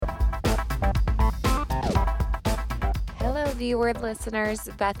V-Word listeners,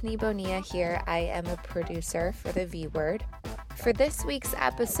 Bethany Bonilla here. I am a producer for the V-Word. For this week's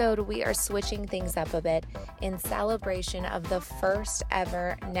episode, we are switching things up a bit in celebration of the first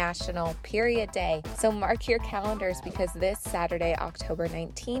ever National Period Day. So mark your calendars because this Saturday, October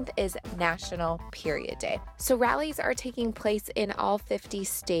 19th, is National Period Day. So rallies are taking place in all 50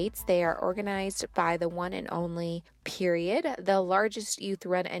 states. They are organized by the one and only Period, the largest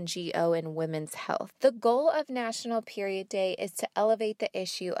youth-run NGO in women's health. The goal of National Period Day is to elevate the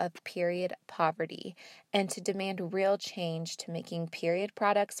issue of period poverty and to demand real change to making period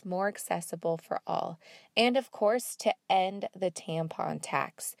products more accessible for all, and of course, to end the tampon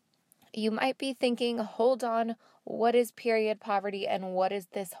tax. You might be thinking, hold on, what is period poverty and what is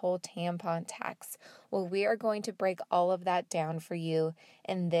this whole tampon tax? Well, we are going to break all of that down for you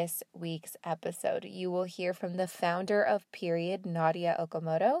in this week's episode. You will hear from the founder of Period, Nadya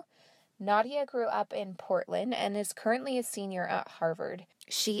Okamoto. Nadya grew up in Portland and is currently a senior at Harvard.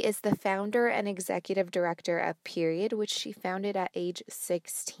 She is the founder and executive director of Period, which she founded at age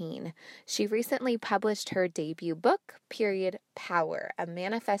 16. She recently published her debut book, Period Power, a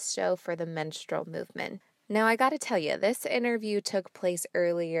manifesto for the menstrual movement. Now, I gotta tell you, this interview took place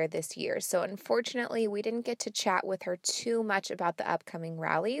earlier this year, so unfortunately, we didn't get to chat with her too much about the upcoming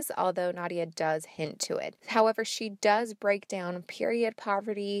rallies, although Nadya does hint to it. However, she does break down period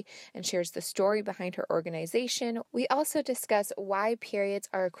poverty and shares the story behind her organization. We also discuss why periods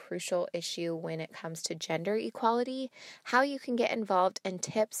are a crucial issue when it comes to gender equality, how you can get involved, and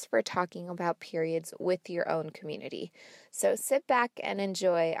tips for talking about periods with your own community. So sit back and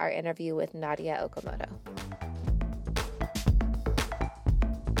enjoy our interview with Nadya Okamoto.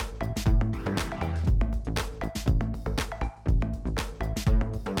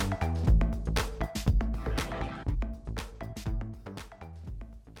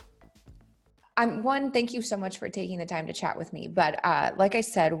 Thank you so much for taking the time to chat with me. But like I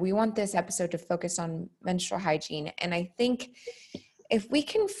said, we want this episode to focus on menstrual hygiene. And I think if we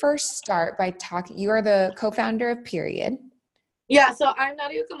can first start by talking, you are the co-founder of Period. Yeah, so I'm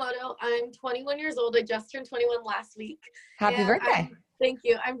Nadya Okamoto. I'm 21 years old. I just turned 21 last week. Happy birthday. Thank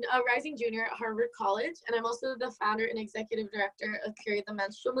you. I'm a rising junior at Harvard College, and I'm also the founder and executive director of Period, the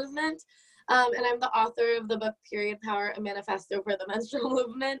Menstrual Movement. And I'm the author of the book Period Power, a Manifesto for the Menstrual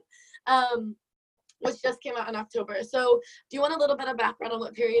Movement, which just came out in October. So do you want a little bit of background on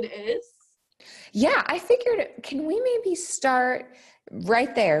what Period is? Yeah, I figured, can we maybe start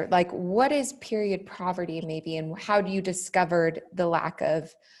right there? Like, what is period poverty maybe, and how do you discovered the lack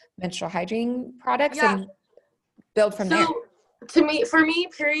of menstrual hygiene products and build from there? For me,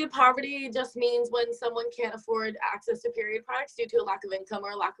 period poverty just means when someone can't afford access to period products due to a lack of income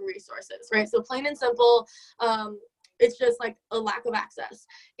or a lack of resources, right? So plain and simple, it's just like a lack of access.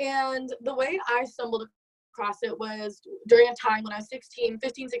 And the way I stumbled across it was during a time when I was 15,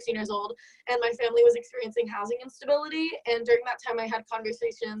 16 years old, and my family was experiencing housing instability. And during that time, I had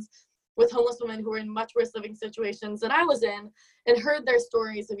conversations with homeless women who were in much worse living situations than I was in, and heard their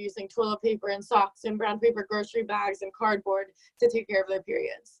stories of using toilet paper and socks and brown paper grocery bags and cardboard to take care of their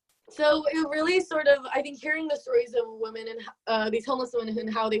periods. So it really sort of, I think hearing the stories of women and these homeless women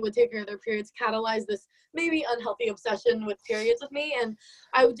and how they would take care of their periods catalyzed this maybe unhealthy obsession with periods with me. And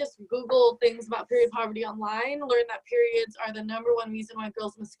I would just Google things about period poverty online, learn that periods are the #1 reason why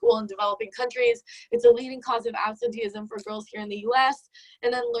girls miss school in developing countries. It's a leading cause of absenteeism for girls here in the US,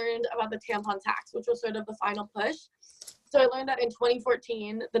 and then learned about the tampon tax, which was sort of the final push. So I learned that in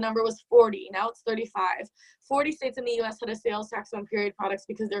 2014, the number was 40. Now it's 35. 40 states in the US had a sales tax on period products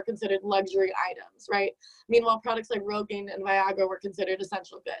because they're considered luxury items, right? Meanwhile, products like Rogaine and Viagra were considered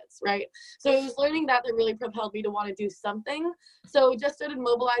essential goods, right? So it was learning that really propelled me to want to do something. So just started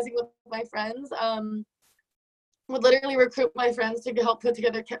mobilizing with my friends. Would literally recruit my friends to help put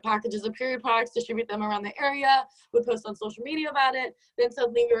together packages of period products, distribute them around the area, would post on social media about it. Then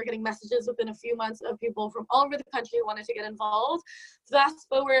suddenly we were getting messages within a few months of people from all over the country who wanted to get involved. Fast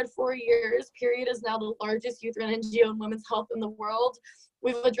forward 4 years, Period is now the largest youth-run NGO in women's health in the world.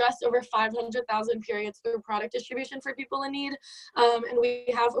 We've addressed over 500,000 periods through product distribution for people in need. And we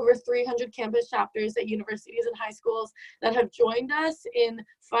have over 300 campus chapters at universities and high schools that have joined us in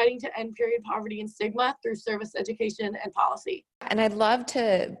fighting to end period poverty and stigma through service, education, and policy. And I'd love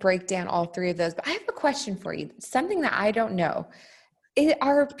to break down all three of those, but I have a question for you, something that I don't know.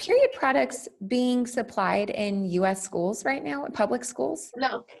 Are period products being supplied in U.S. schools right now, in public schools?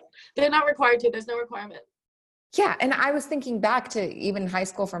 No, they're not required to. There's no requirement. Yeah. And I was thinking back to even high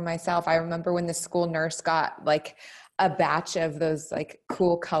school for myself. I remember when the school nurse got like a batch of those like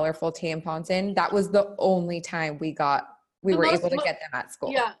cool, colorful tampons in. That was the only time we were able to get them at school.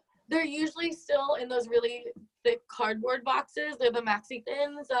 Yeah. They're usually still in those really thick cardboard boxes. They're the maxi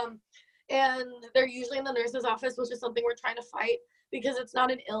thins. And they're usually in the nurse's office, which is something we're trying to fight because it's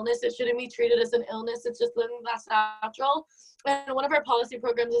not an illness. It shouldn't be treated as an illness. It's just something that's natural. And one of our policy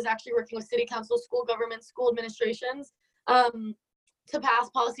programs is actually working with city council, school government, school administrations to pass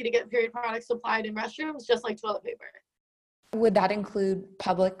policy to get period products supplied in restrooms, just like toilet paper. Would that include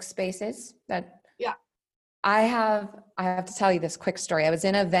public spaces? Yeah. I have to tell you this quick story. I was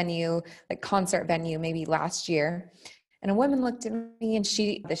in a venue, like concert venue, maybe last year, and a woman looked at me and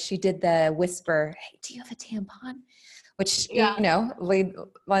she did the whisper, "Hey, do you have a tampon?" Which,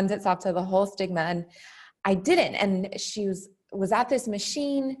 lends itself to the whole stigma. And I didn't. And she was at this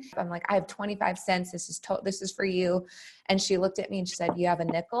machine. I'm like, "I have 25 cents. This is for you." And she looked at me and she said, "You have a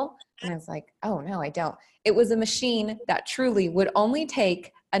nickel?" And I was like, "Oh no, I don't." It was a machine that truly would only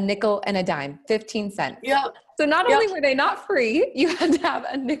take a nickel and a dime, 15 cents. Yeah. So not only were they not free, you had to have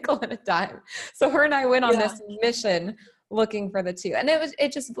a nickel and a dime. So her and I went on this mission looking for the two. And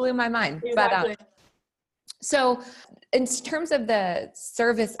it just blew my mind. Exactly. But so in terms of the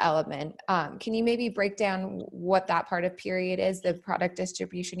service element, can you maybe break down what that part of period is, the product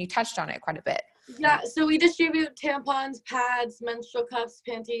distribution? You touched on it quite a bit. Yeah, so we distribute tampons, pads, menstrual cups,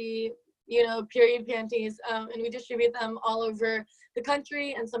 period panties, and we distribute them all over the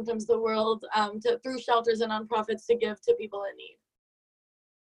country and sometimes the world through shelters and nonprofits to give to people in need.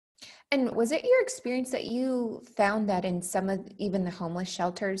 And was it your experience that you found that in some of even the homeless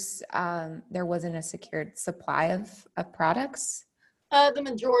shelters, there wasn't a secured supply of products? The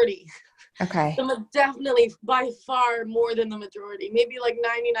majority. Okay. Definitely by far more than the majority. Maybe like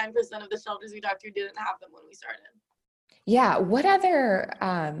 99% of the shelters we talked to didn't have them when we started. Yeah. What other,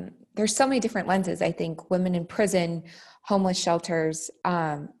 there's so many different lenses, I think, women in prison, homeless shelters.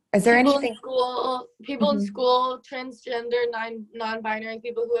 Is there anything? People in school, transgender, non-binary,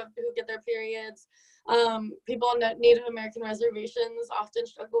 people who get their periods, people on Native American reservations often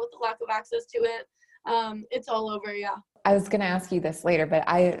struggle with the lack of access to it. It's all over, yeah. I was going to ask you this later, but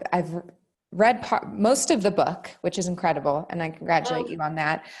I've read most of the book, which is incredible, and I congratulate you on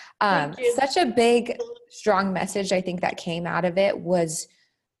that. Such a big, strong message I think that came out of it was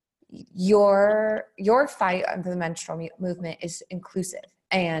your fight of the menstrual movement is inclusive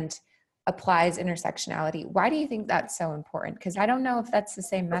and applies intersectionality. Why do you think that's so important? Because I don't know if that's the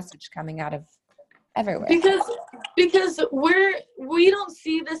same message coming out of everywhere. Because we don't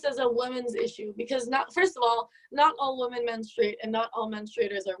see this as a women's issue, because first of all, not all women menstruate and not all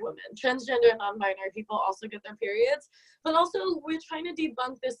menstruators are women. Transgender and non-binary people also get their periods, but also we're trying to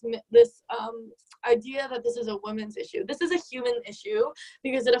debunk this idea that this is a women's issue. This is a human issue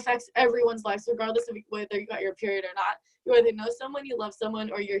because it affects everyone's lives, regardless of whether you got your period or not. You either know someone, you love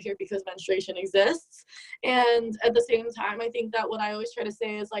someone, or you're here because menstruation exists. And at the same time, I think that what I always try to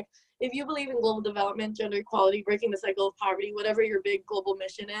say is, like, if you believe in global development, gender equality, breaking the cycle of poverty, whatever your big global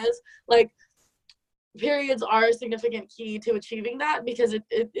mission is, like, periods are a significant key to achieving that, because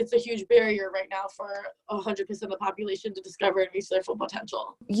it's a huge barrier right now for 100% of the population to discover and reach their full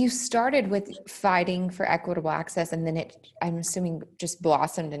potential. You started with fighting for equitable access, and then it, I'm assuming, just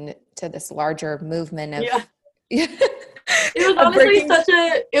blossomed into this larger movement of... Yeah. It was honestly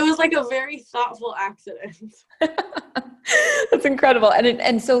it was like a very thoughtful accident. That's incredible.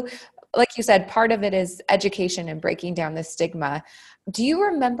 And so, like you said, part of it is education and breaking down the stigma. Do you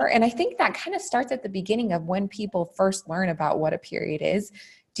remember, and I think that kind of starts at the beginning of when people first learn about what a period is.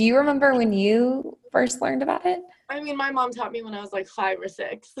 Do you remember when you first learned about it? I mean, my mom taught me when I was like 5 or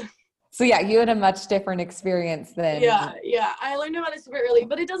 6. So yeah, you had a much different experience than... Yeah. I learned about it super early,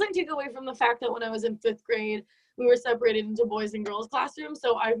 but it doesn't take away from the fact that when I was in 5th grade, we were separated into boys and girls classrooms.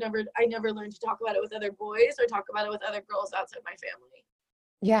 So I never learned to talk about it with other boys or talk about it with other girls outside my family.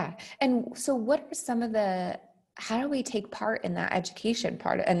 Yeah. And so what are some of how do we take part in that education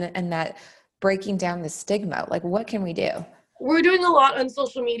part and that breaking down the stigma? Like, what can we do? We're doing a lot on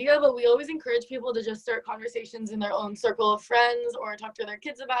social media, but we always encourage people to just start conversations in their own circle of friends, or talk to their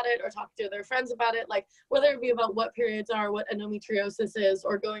kids about it, or talk to their friends about it. Like, whether it be about what periods are, what endometriosis is,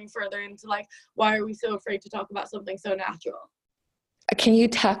 or going further into, like, why are we so afraid to talk about something so natural? Can you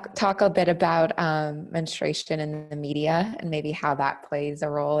talk a bit about menstruation in the media and maybe how that plays a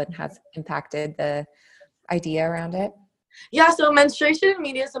role and has impacted the idea around it? Yeah, so menstruation in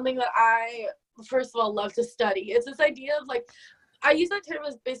media is something that I, first of all, love to study. It's this idea of, like, I use that term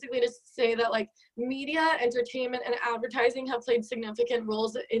as basically to say that, like, media, entertainment, and advertising have played significant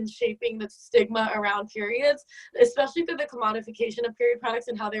roles in shaping the stigma around periods, especially through the commodification of period products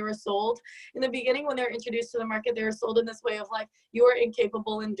and how they were sold. In the beginning, when they were introduced to the market, they were sold in this way of like, you are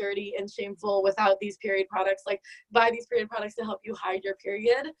incapable and dirty and shameful without these period products. Like, buy these period products to help you hide your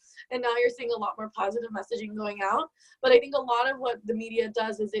period. And now you're seeing a lot more positive messaging going out. But I think a lot of what the media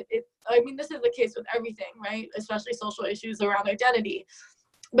does is I mean, this is the case with everything, right? Especially social issues around identity.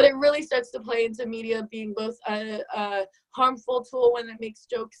 But it really starts to play into media being both a harmful tool when it makes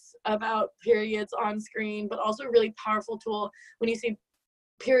jokes about periods on screen, but also a really powerful tool when you see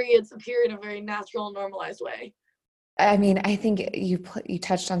periods appear in a very natural, normalized way. I mean, I think you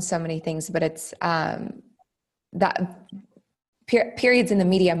touched on so many things, but it's that periods in the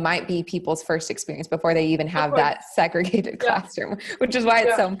media might be people's first experience before they even have that segregated classroom, which is why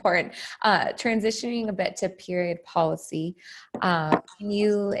it's so important. Transitioning a bit to period policy, can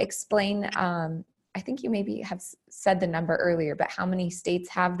you explain, I think you maybe have said the number earlier, but how many states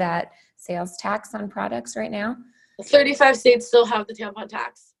have that sales tax on products right now? 35 states still have the tampon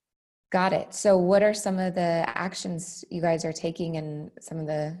tax. Got it. So what are some of the actions you guys are taking and some of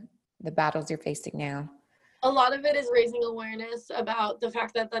the battles you're facing now? A lot of it is raising awareness about the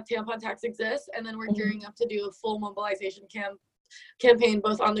fact that the tampon tax exists, and then we're gearing up to do a full mobilization campaign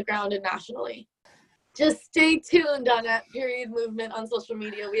both on the ground and nationally. Just stay tuned on that Period Movement on social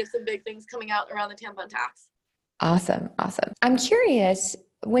media. We have some big things coming out around the tampon tax. Awesome. I'm curious,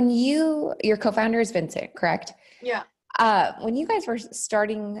 when your co-founder is Vincent, correct? Yeah. When you guys were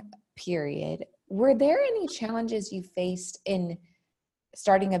starting Period, were there any challenges you faced in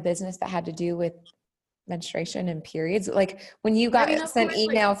starting a business that had to do with menstruation and periods? Like when you sent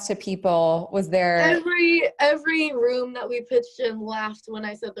emails to people, was there every room that we pitched in laughed when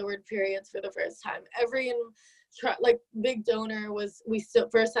I said the word periods for the first time. Every big donor we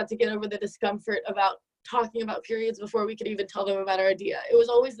first had to get over the discomfort about talking about periods before we could even tell them about our idea. It was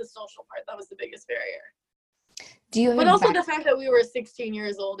always the social part that was the biggest barrier. But also the fact that we were 16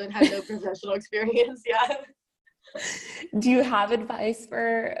 years old and had no professional experience. Yeah. Do you have advice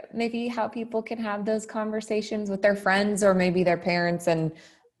for maybe how people can have those conversations with their friends or maybe their parents, and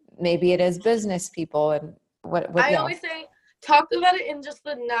maybe it is business people, and what I always say, talk about it in just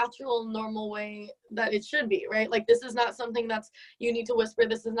the natural, normal way that it should be, right? Like, this is not something that's you need to whisper.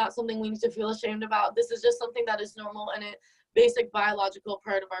 This is not something we need to feel ashamed about. This is just something that is normal and a basic biological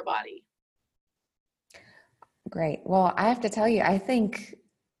part of our body. Great. Well, I have to tell you, I think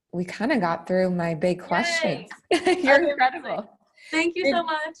we kind of got through my big questions. You're incredible. Thank you so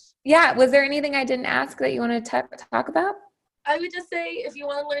much. Yeah. Was there anything I didn't ask that you want to talk about? I would just say, if you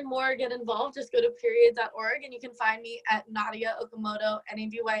want to learn more or get involved, just go to period.org, and you can find me at Nadya Okamoto,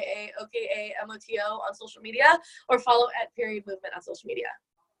 NADYA-OKAMOTO on social media, or follow at Period Movement on social media.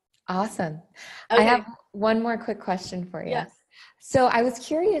 Awesome. Okay. I have one more quick question for you. Yes. So I was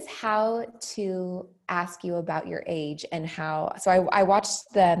curious how to ask you about your age and I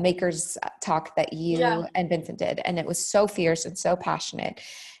watched the Makers talk that you and Vincent did, and it was so fierce and so passionate.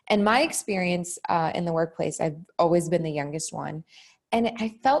 And my experience in the workplace, I've always been the youngest one. And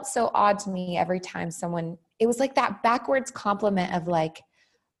I felt so odd to me every time it was like that backwards compliment of like,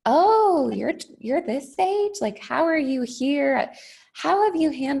 oh, you're this age? Like, how are you here? How have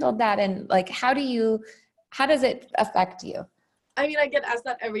you handled that? And like, how does it affect you? I mean, I get asked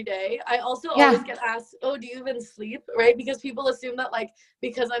that every day. I also always get asked, oh, do you even sleep? Right? Because people assume that, like,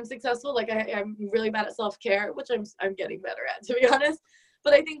 because I'm successful, like I'm really bad at self-care, which I'm getting better at, to be honest.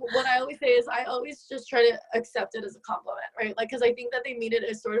 But I think what I always say is I always just try to accept it as a compliment, right? Like, because I think that they mean it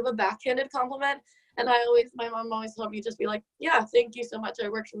as sort of a backhanded compliment. And my mom always told me, just be like, yeah, thank you so much. I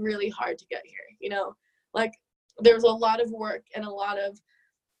worked really hard to get here. You know, like, there's a lot of work and a lot of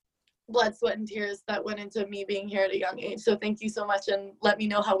blood, sweat, and tears that went into me being here at a young age. So thank you so much, and let me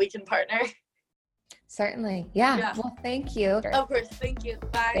know how we can partner. Certainly. Yeah. Well, thank you. Of course. Thank you.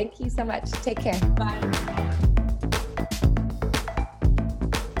 Bye. Thank you so much. Take care. Bye.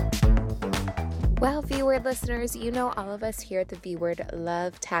 Well, V-Word listeners, you know all of us here at the V-Word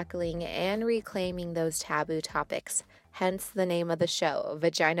love tackling and reclaiming those taboo topics. Hence the name of the show,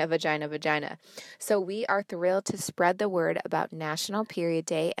 Vagina, Vagina, Vagina. So we are thrilled to spread the word about National Period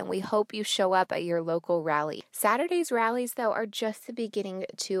Day, and we hope you show up at your local rally. Saturday's rallies, though, are just the beginning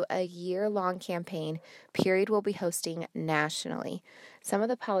to a year-long campaign Period will be hosting nationally. Some of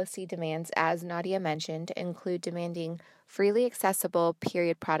the policy demands, as Nadya mentioned, include demanding freely accessible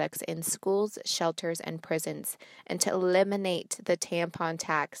period products in schools, shelters, and prisons, and to eliminate the tampon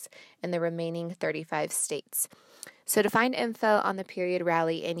tax in the remaining 35 states. So to find info on the Period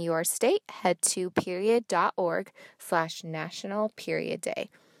Rally in your state, head to period.org/National Period Day.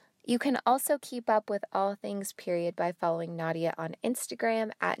 You can also keep up with all things period by following Nadya on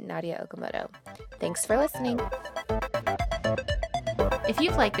Instagram at Nadya Okamoto. Thanks for listening. If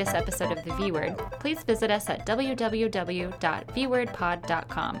you've liked this episode of The V Word, please visit us at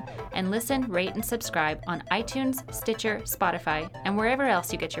www.vwordpod.com and listen, rate, and subscribe on iTunes, Stitcher, Spotify, and wherever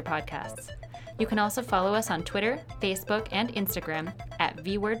else you get your podcasts. You can also follow us on Twitter, Facebook, and Instagram at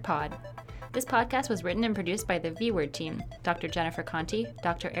VWordPod. This podcast was written and produced by the V Word team, Dr. Jennifer Conti,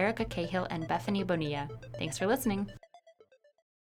 Dr. Erica Cahill, and Bethany Bonilla. Thanks for listening.